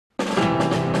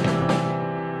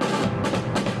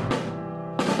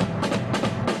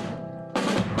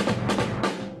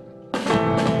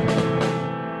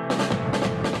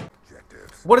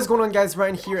What is going on, guys?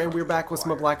 Ryan here, and we're back with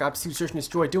some Black Ops 2 Search and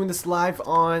Destroy, doing this live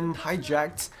on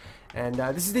Hijacked. And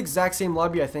this is the exact same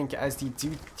lobby, I think, as the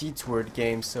Detoured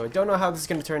game, so I don't know how this is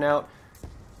going to turn out.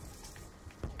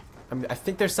 I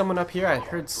think there's someone up here. I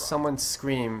heard someone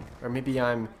scream, or maybe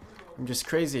I'm just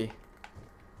crazy.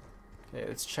 Okay,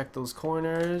 let's check those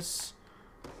corners.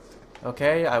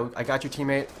 Okay, I got your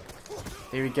teammate.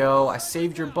 There we go. I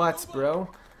saved your butts, bro.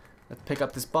 Let's pick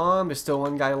up this bomb. There's still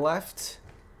one guy left.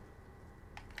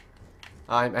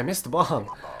 I missed the bomb.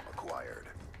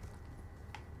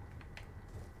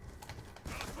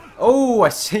 Oh, I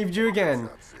saved you again.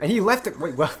 And he left it.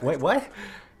 Wait, what?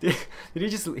 Did he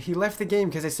just... He left the game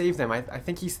because I saved him. I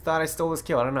think he thought I stole his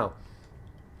kill. I don't know.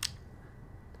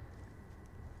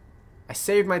 I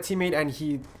saved my teammate and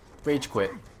he rage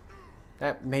quit.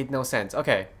 That made no sense.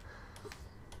 Okay.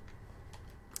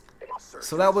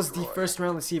 So that was the first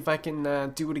round. Let's see if I can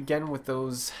do it again with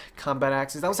those combat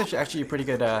axes. That was actually a pretty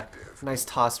good, nice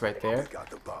toss right there.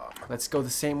 Let's go the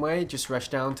same way. Just rush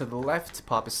down to the left,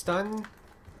 pop a stun.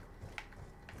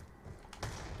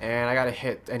 And I got a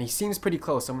hit. And he seems pretty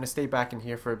close, so I'm going to stay back in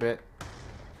here for a bit.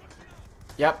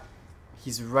 Yep.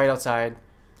 He's right outside.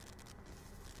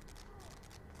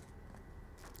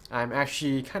 I'm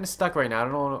actually kind of stuck right now. I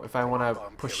don't know if I want to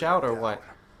push out or what.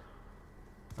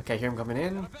 Okay, I hear him coming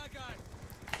in.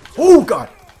 Oh, God!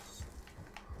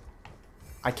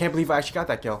 I can't believe I actually got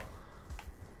that kill.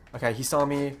 Okay, he saw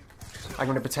me. I'm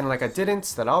going to pretend like I didn't.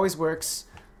 That always works.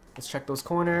 Let's check those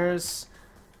corners.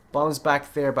 Bomb's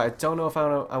back there, but I don't know if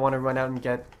I want to run out and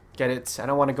get it. I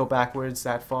don't want to go backwards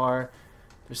that far.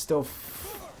 There's still...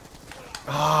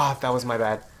 Ah, that was my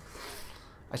bad.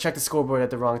 I checked the scoreboard at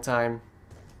the wrong time.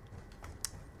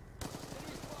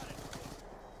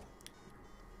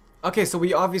 Okay, so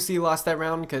we obviously lost that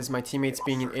round because my teammate's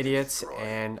being an idiot,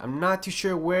 and I'm not too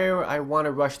sure where I want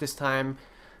to rush this time.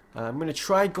 I'm gonna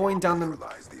try going down the...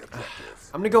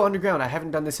 I'm gonna go underground. I haven't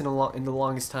done this in the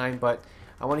longest time, but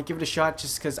I want to give it a shot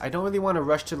just because I don't really want to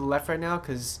rush to the left right now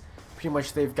because pretty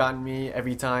much they've gotten me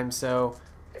every time. So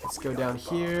let's go down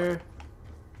here.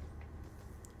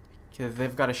 Okay,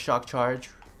 they've got a shock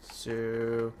charge,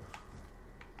 so...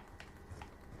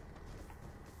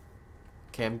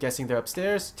 Okay, I'm guessing they're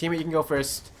upstairs. Teammate, you can go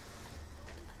first.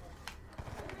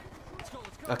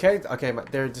 Okay,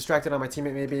 they're distracted on my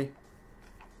teammate maybe.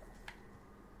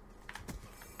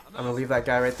 I'm gonna leave that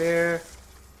guy right there.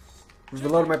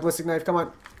 Reload my ballistic knife, come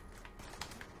on.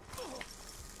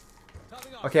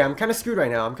 Okay, I'm kind of screwed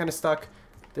right now. I'm kind of stuck.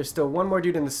 There's still one more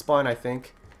dude in the spawn, I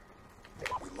think.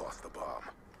 We lost the bomb.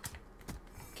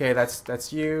 Okay,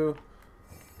 that's you.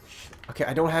 Okay,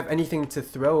 I don't have anything to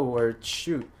throw or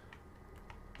shoot.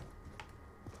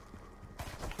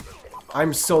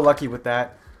 I'm so lucky with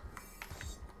that.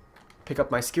 Pick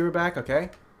up my skewer back, okay.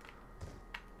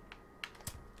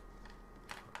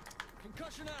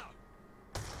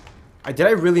 Did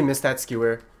I really miss that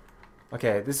skewer?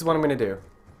 Okay, this is what I'm gonna do.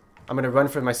 I'm gonna run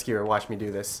for my skewer. Watch me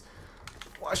do this.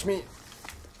 Watch me.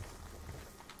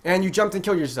 And you jumped and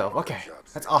killed yourself. Okay,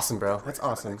 that's awesome, bro. That's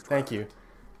awesome. Thank you.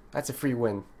 That's a free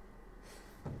win.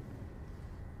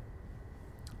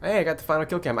 Hey, I got the final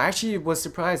kill cam. I actually was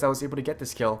surprised I was able to get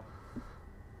this kill.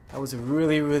 That was a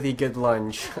really, really good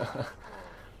lunge.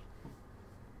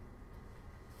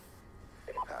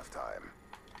 Halftime.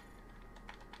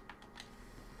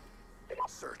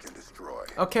 Search and destroy.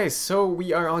 Okay, so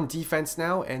we are on defense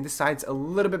now, and this side's a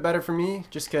little bit better for me,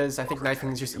 just because I think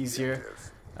knifing is just easier.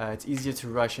 It's easier to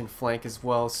rush and flank as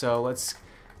well. So let's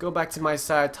go back to my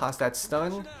side, toss that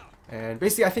stun, and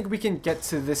basically I think we can get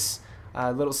to this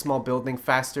little small building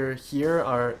faster here,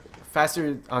 or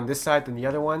faster on this side than the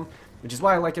other one. Which is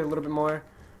why I like it a little bit more.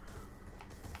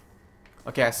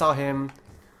 Okay, I saw him.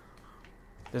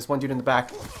 There's one dude in the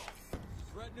back.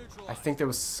 I think there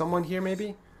was someone here,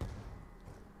 maybe?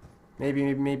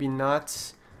 Maybe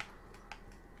not.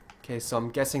 Okay, so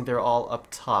I'm guessing they're all up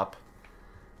top.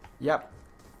 Yep.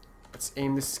 Let's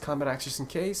aim this combat axe just in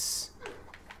case.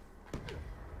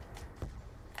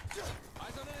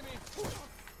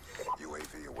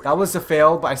 That was a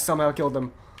fail, but I somehow killed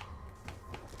him.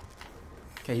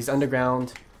 Okay, he's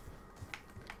underground.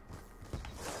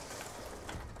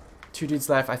 Two dudes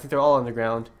left. I think they're all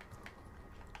underground.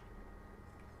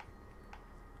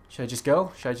 Should I just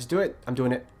go? Should I just do it? I'm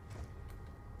doing it.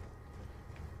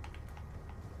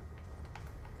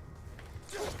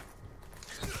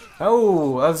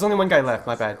 Oh, there's only one guy left.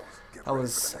 My bad.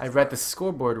 I read the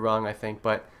scoreboard wrong, I think,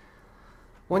 but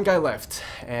one guy left,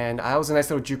 and I was a nice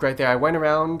little juke right there. I went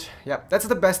around. Yep, that's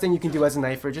the best thing you can do as a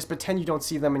knifer. Just pretend you don't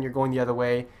see them and you're going the other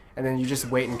way, and then you just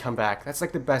wait and come back. That's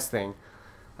like the best thing.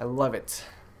 I love it.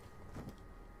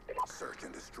 Search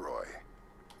and destroy.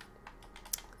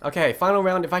 Okay, final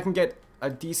round. If I can get a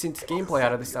decent gameplay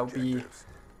out of this, that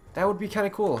would be kind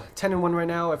of cool. 10-1 right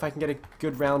now. If I can get a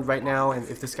good round right now, and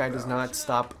if this guy does not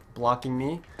stop blocking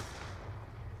me,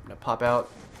 I'm gonna pop out.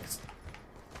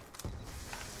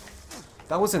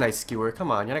 That was a nice skewer. Come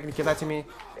on, you're not gonna give that to me.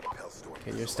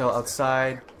 Okay, you're still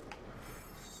outside.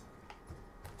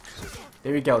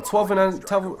 There we go. 12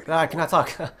 I cannot talk.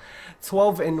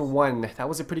 12-1. That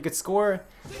was a pretty good score.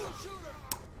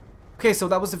 Okay, so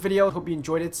that was the video. Hope you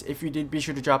enjoyed it. If you did, be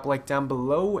sure to drop a like down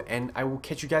below, and I will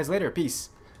catch you guys later. Peace.